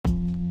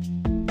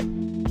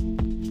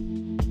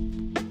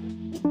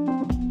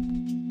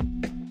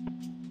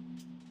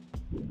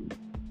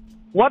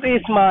What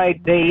is my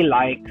day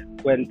like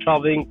when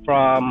traveling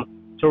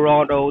from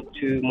Toronto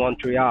to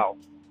Montreal?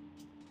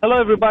 Hello,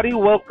 everybody.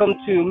 Welcome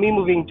to me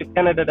moving to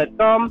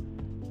Canada.com.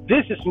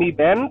 This is me,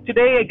 Ben.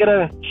 Today, I'm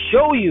gonna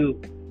show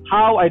you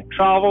how I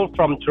travel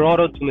from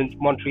Toronto to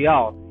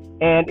Montreal,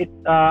 and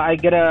I'm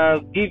gonna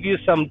give you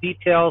some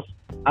details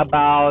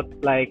about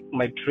like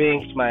my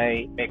drinks,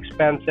 my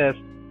expenses,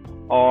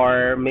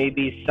 or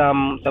maybe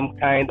some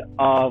kind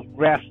of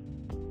rest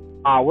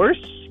hours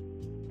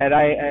and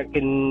I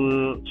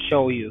can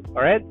show you.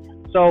 All right.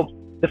 So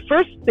the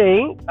first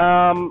thing,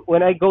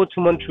 when I go to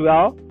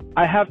Montreal,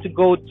 I have to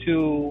go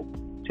to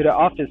the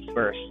office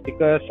first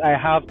because I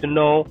have to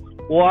know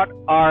what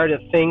are the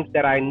things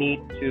that I need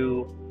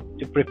to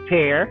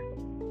prepare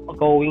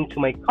going to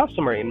my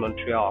customer in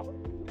Montreal.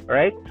 All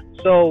right.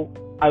 So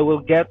I will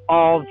get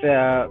all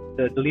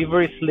the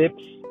delivery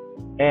slips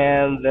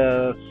and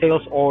the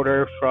sales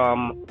order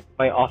from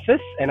my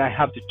office, and I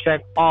have to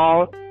check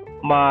all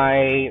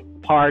my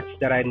parts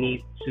that I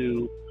need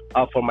to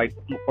for my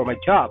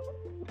job,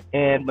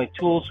 and my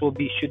tools will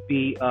be should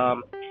be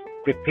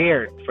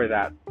prepared for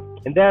that.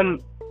 And then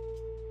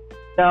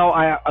now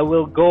I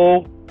will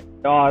go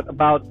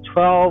about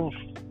 12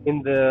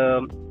 in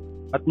the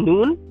at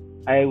noon.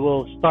 I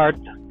will start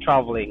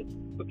traveling.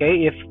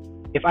 Okay,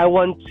 if I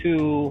want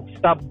to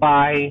stop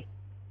by,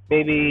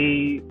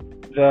 maybe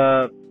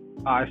the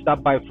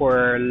stop by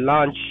for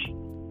lunch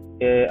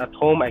at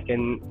home, I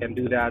can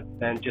do that,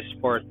 and just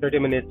for 30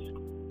 minutes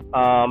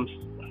um,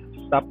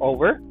 stop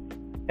over,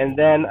 and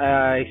then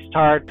I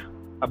start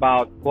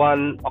about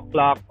 1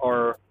 o'clock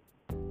or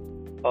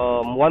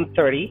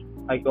 1:30.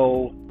 I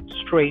go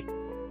straight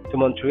to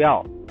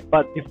Montreal.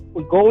 But if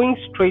we're going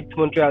straight to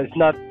Montreal, it's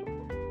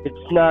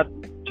not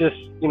just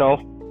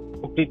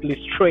completely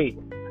straight.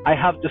 I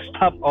have to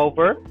stop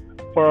over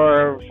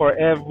for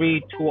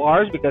every 2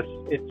 hours because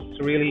it's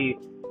really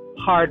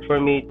hard for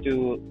me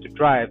to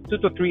drive 2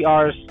 to 3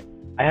 hours.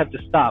 I have to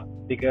stop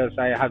because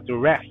I have to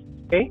rest.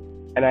 Okay,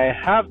 and I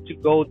have to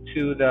go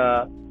to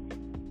the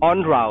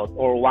on route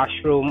or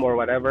washroom or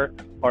whatever,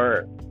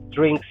 or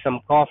drink some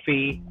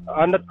coffee.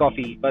 Not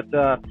coffee, but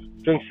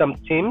drink some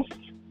Teams.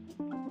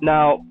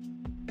 Now,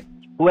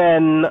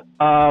 when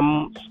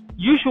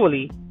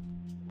usually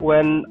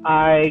when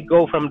I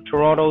go from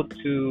Toronto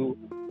to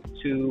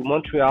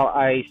Montreal,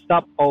 I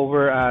stop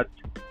over at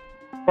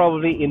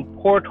probably in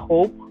Port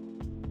Hope.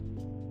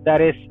 That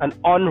is an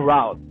on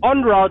route.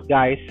 On route,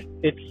 guys,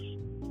 it's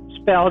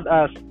spelled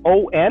as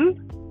ON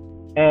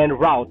and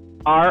route,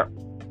 ROUTE,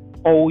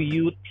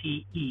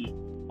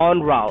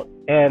 on route.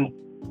 And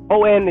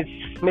ON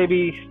is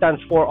maybe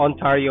stands for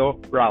Ontario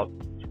route,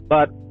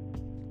 but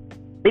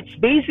it's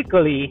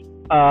basically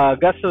a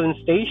gasoline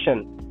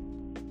station,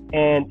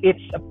 and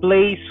it's a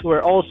place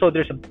where also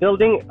there's a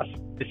building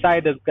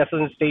beside the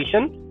gasoline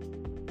station.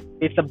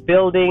 It's a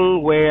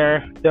building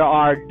where there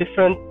are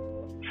different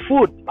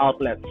food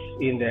outlets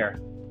in there.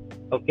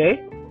 Okay,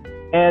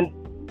 and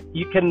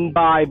you can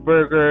buy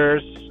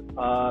burgers,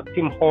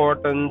 Tim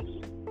Hortons,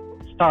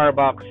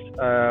 Starbucks,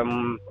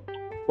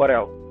 what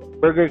else?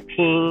 Burger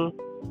King.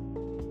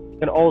 You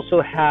can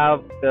also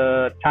have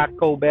the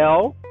Taco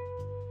Bell.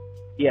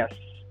 Yes,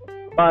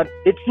 but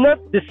it's not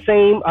the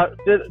same.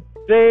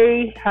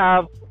 They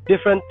have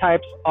different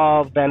types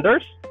of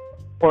vendors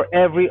for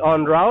every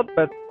on route,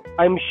 but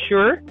I'm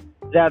sure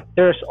that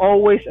there's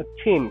always a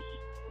Tim's.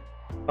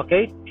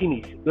 Okay,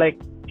 Timmy's, like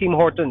Tim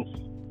Hortons.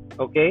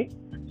 Okay,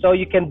 so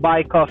you can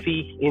buy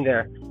coffee in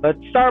there. But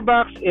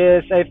Starbucks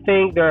is, I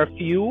think there are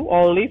few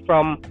only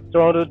from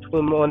Toronto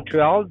to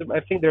Montreal. I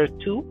think there are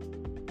two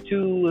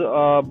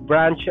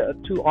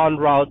on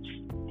routes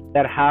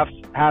that has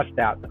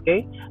that.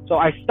 Okay, so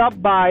I stopped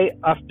by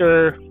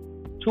after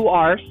 2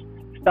 hours.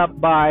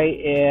 Stopped by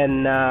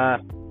in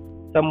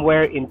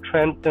somewhere in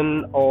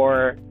Trenton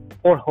or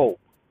Port Hope.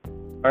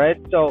 All right,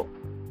 so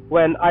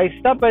when I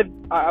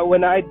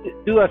when I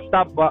do a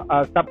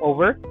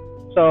stopover,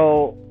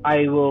 so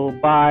I will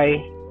buy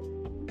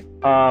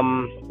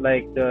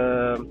like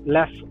the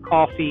less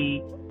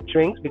coffee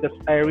drinks because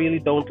I really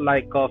don't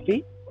like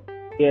coffee.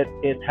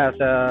 It has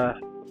a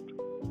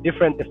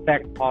different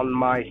effect on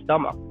my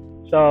stomach.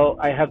 So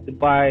I have to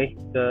buy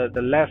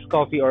the less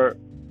coffee or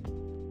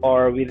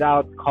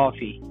without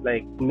coffee,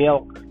 like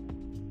milk.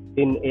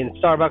 In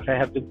Starbucks, I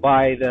have to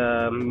buy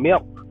the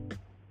milk.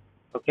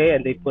 Okay,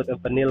 and they put a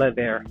vanilla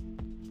there.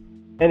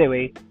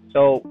 Anyway,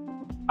 so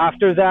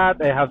after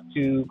that, I have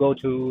to go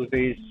to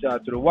the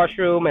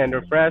washroom and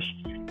refresh,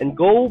 and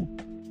go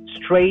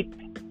straight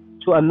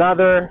to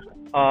another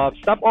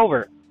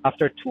stopover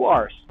after 2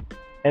 hours,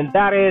 and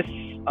that is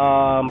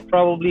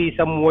probably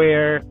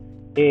somewhere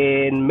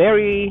in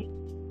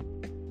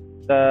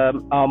the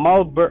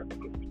Marlborough.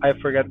 I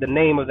forgot the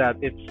name of that.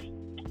 It's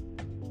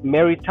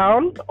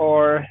Marytown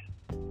or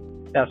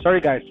yeah.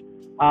 Sorry, guys.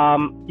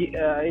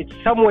 It's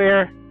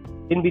somewhere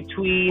in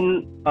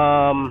between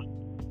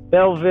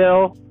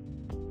Belleville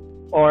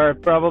or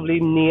probably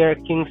near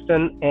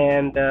Kingston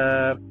and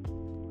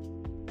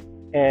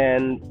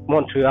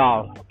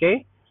Montreal.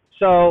 Okay,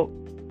 so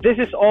this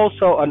is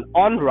also an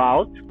on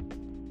route,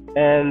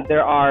 and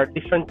there are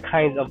different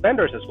kinds of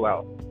vendors as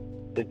well.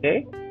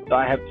 Okay, so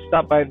I have to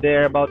stop by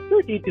there about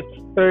 30 to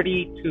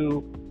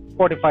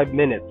 45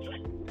 minutes.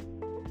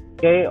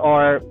 Okay,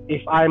 or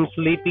if I'm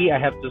sleepy, I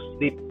have to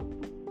sleep.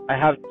 I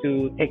have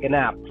to take a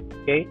nap.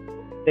 Okay,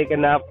 take a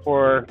nap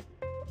for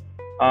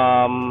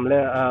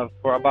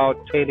about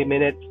 20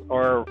 minutes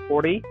or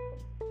 40,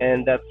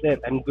 and that's it.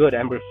 I'm good.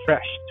 I'm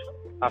refreshed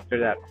after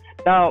that.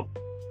 Now,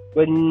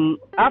 when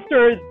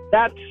after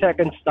that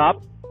second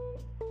stop,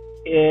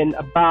 in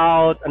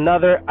about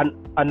another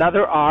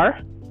hour,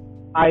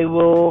 I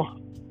will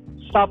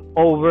stop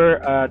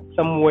over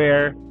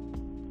somewhere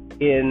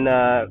in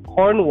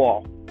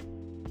Cornwall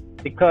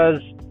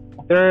because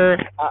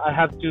there I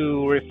have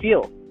to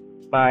refill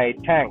my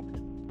tank.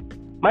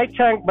 My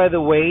tank, by the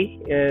way,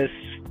 is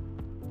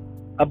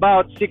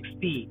about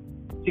 60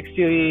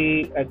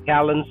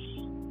 gallons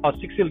or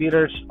 60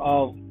 liters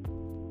of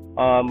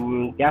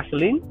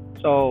gasoline.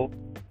 So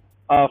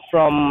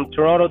from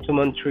Toronto to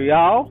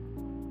Montreal,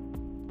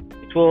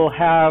 it will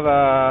have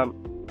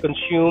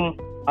consume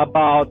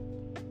about,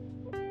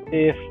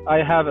 if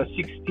I have a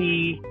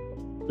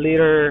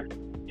 60-liter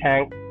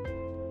tank,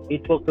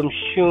 it will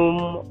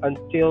consume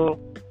until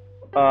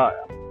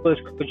will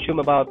consume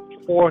about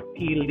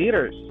 40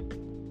 liters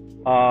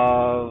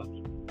of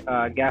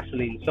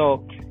gasoline.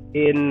 So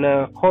in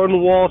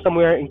Cornwall,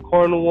 somewhere in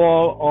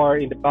Cornwall or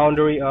in the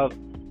boundary of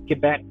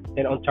Quebec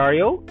and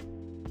Ontario,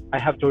 I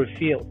have to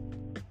refill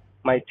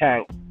my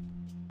tank.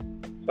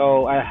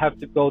 So I have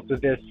to go to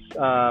this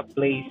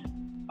place,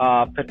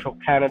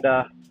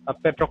 Petro-Canada.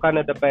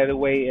 Petro-Canada, by the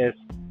way, is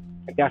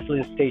a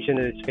gasoline station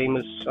that is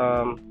famous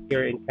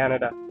here in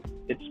Canada.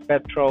 It's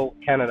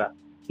Petro-Canada.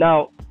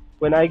 Now,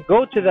 when I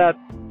go to that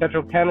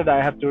Petro-Canada,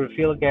 I have to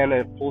refill again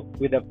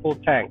with a full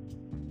tank.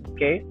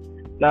 Okay.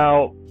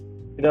 Now,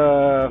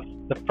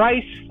 the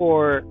price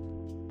for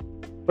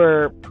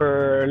per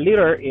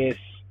liter is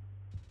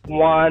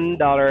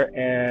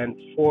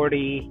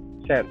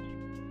 $1.40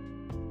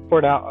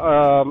 for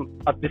now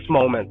at this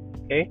moment.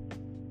 Okay,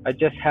 I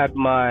just had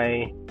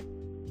my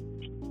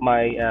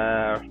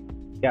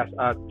gas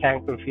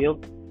tank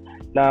refilled.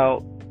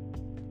 Now,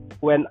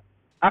 when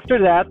after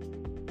that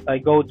I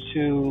go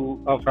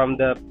to from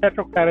the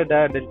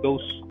Petro-Canada, then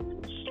goes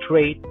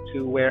straight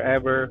to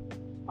wherever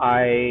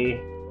my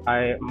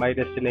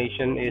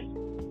destination is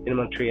in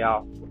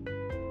Montreal,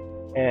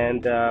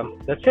 and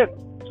that's it.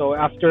 So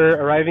after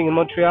arriving in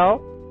Montreal,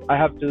 I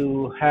have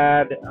to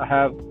have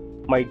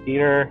my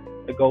dinner.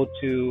 I go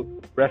to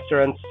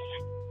restaurants,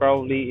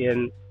 probably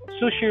in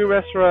sushi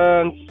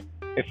restaurants,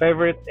 my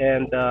favorite,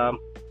 and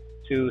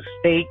to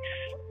steaks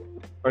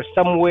or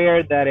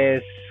somewhere that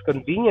is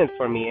convenient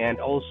for me, and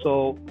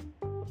also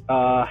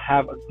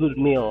have a good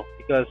meal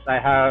because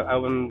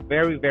I'm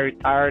very very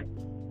tired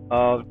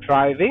of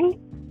driving,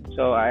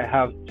 so I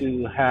have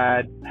to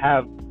have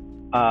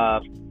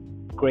a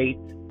great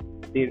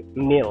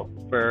meal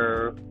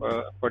for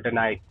the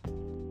night.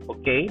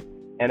 Okay,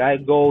 and I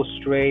go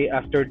straight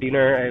after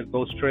dinner. I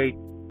go straight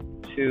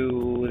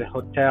to the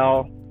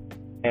hotel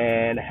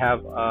and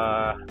have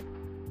a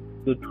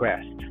good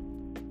rest.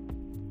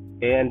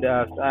 And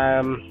the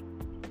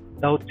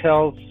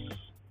hotels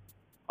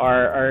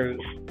are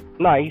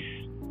nice,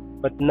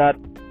 but not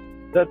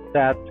that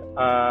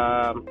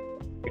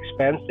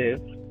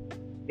expensive.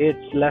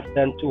 It's less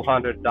than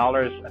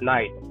 $200 a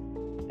night,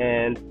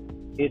 and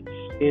it's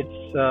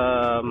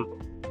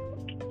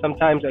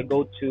sometimes I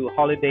go to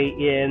Holiday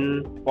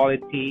Inn,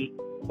 Quality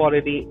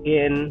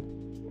Inn,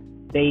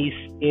 Days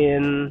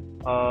Inn,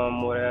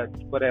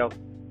 what else?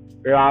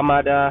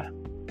 Ramada.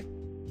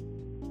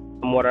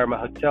 What are my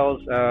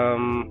hotels?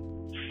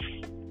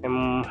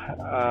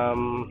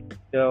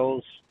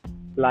 Hotels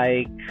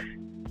like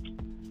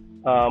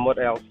what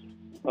else?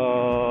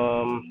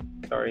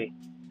 Sorry,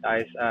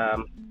 guys.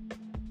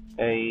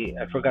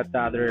 I forgot the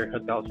other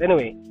hotels.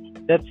 Anyway,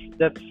 that's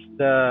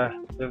the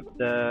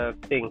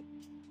thing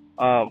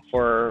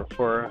for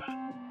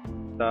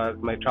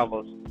my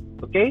travels.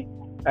 Okay,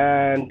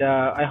 and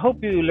I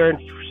hope you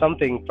learned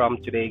something from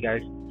today,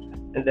 guys.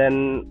 And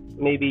then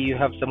maybe you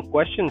have some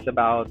questions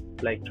about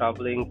like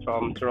traveling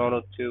from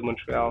Toronto to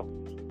Montreal.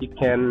 You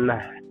can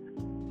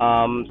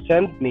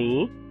send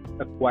me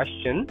a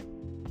question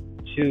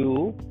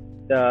to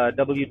the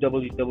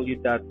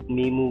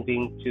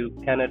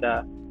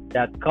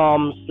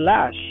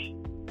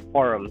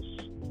www.memovingtocanada.com/forums.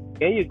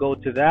 Okay, you go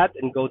to that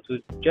and go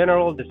to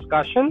general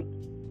discussion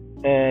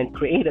and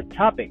create a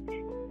topic.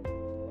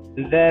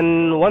 And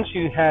then once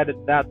you had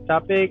that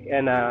topic,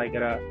 and I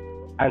gotta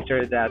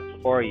answer that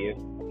for you.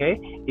 Okay,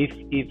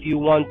 if you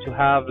want to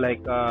have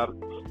like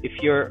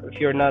if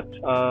you're not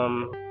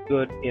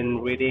good in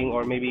reading,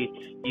 or maybe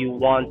you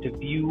want to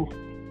view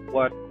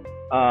what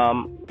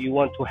you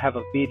want to have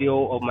a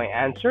video of my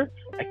answer,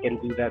 I can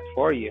do that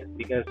for you.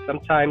 Because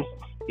sometimes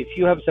if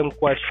you have some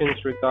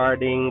questions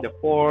regarding the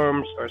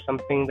forms or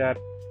something that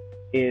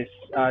is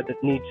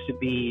that needs to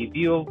be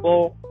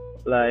viewable,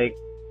 like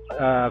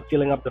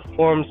filling up the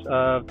forms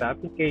of the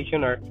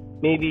application, or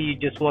maybe you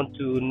just want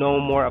to know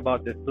more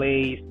about the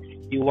place,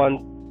 you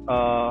want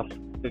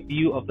the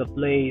view of the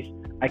place.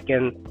 I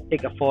can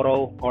take a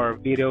photo or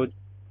video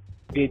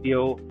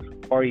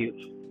for you.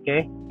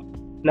 Okay.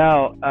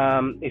 Now,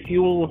 if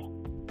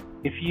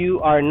you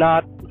are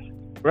not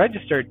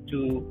registered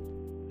to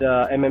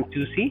the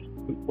MM2C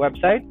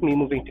website,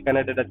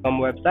 memovingtocanada.com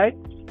website,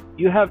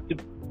 you have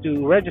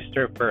to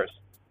register first.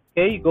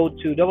 Okay, you go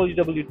to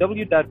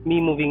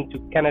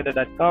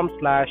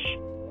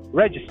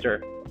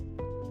www.memovingtocanada.com/register,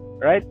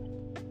 right?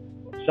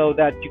 So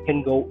that you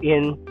can go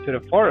into the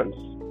forums.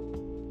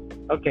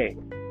 Okay,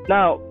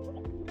 now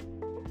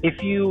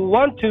if you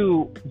want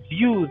to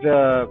view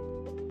the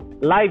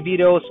live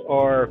videos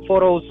or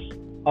photos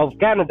of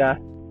Canada,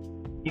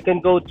 you can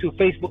go to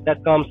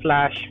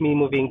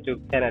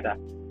facebook.com/memovingtocanada.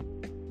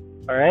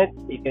 All right,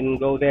 you can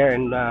go there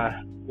and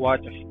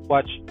watch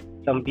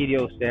some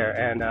videos there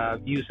and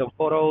view some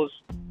photos,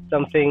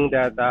 some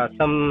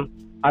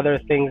other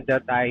things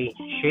that I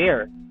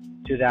share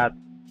to that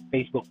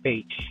Facebook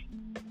page.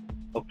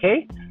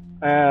 Okay,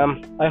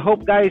 I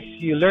hope guys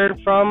you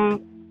learned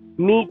from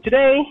me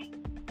today,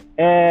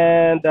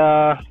 and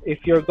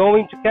if you're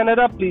going to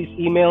Canada, please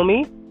email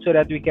me so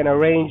that we can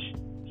arrange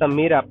some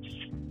meetups.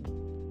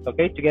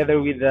 Okay,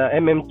 together with the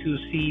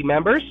MM2C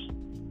members,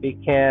 we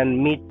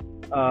can meet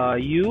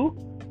you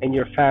and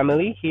your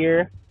family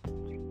here,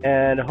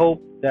 and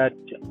hope that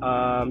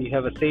you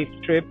have a safe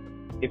trip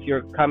if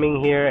you're coming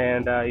here.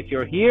 And if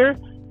you're here,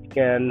 you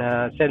can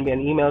send me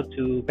an email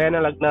to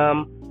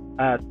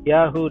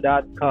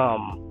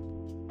benalagnam@yahoo.com.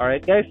 All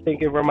right, guys,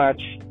 thank you very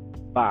much.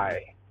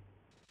 Bye.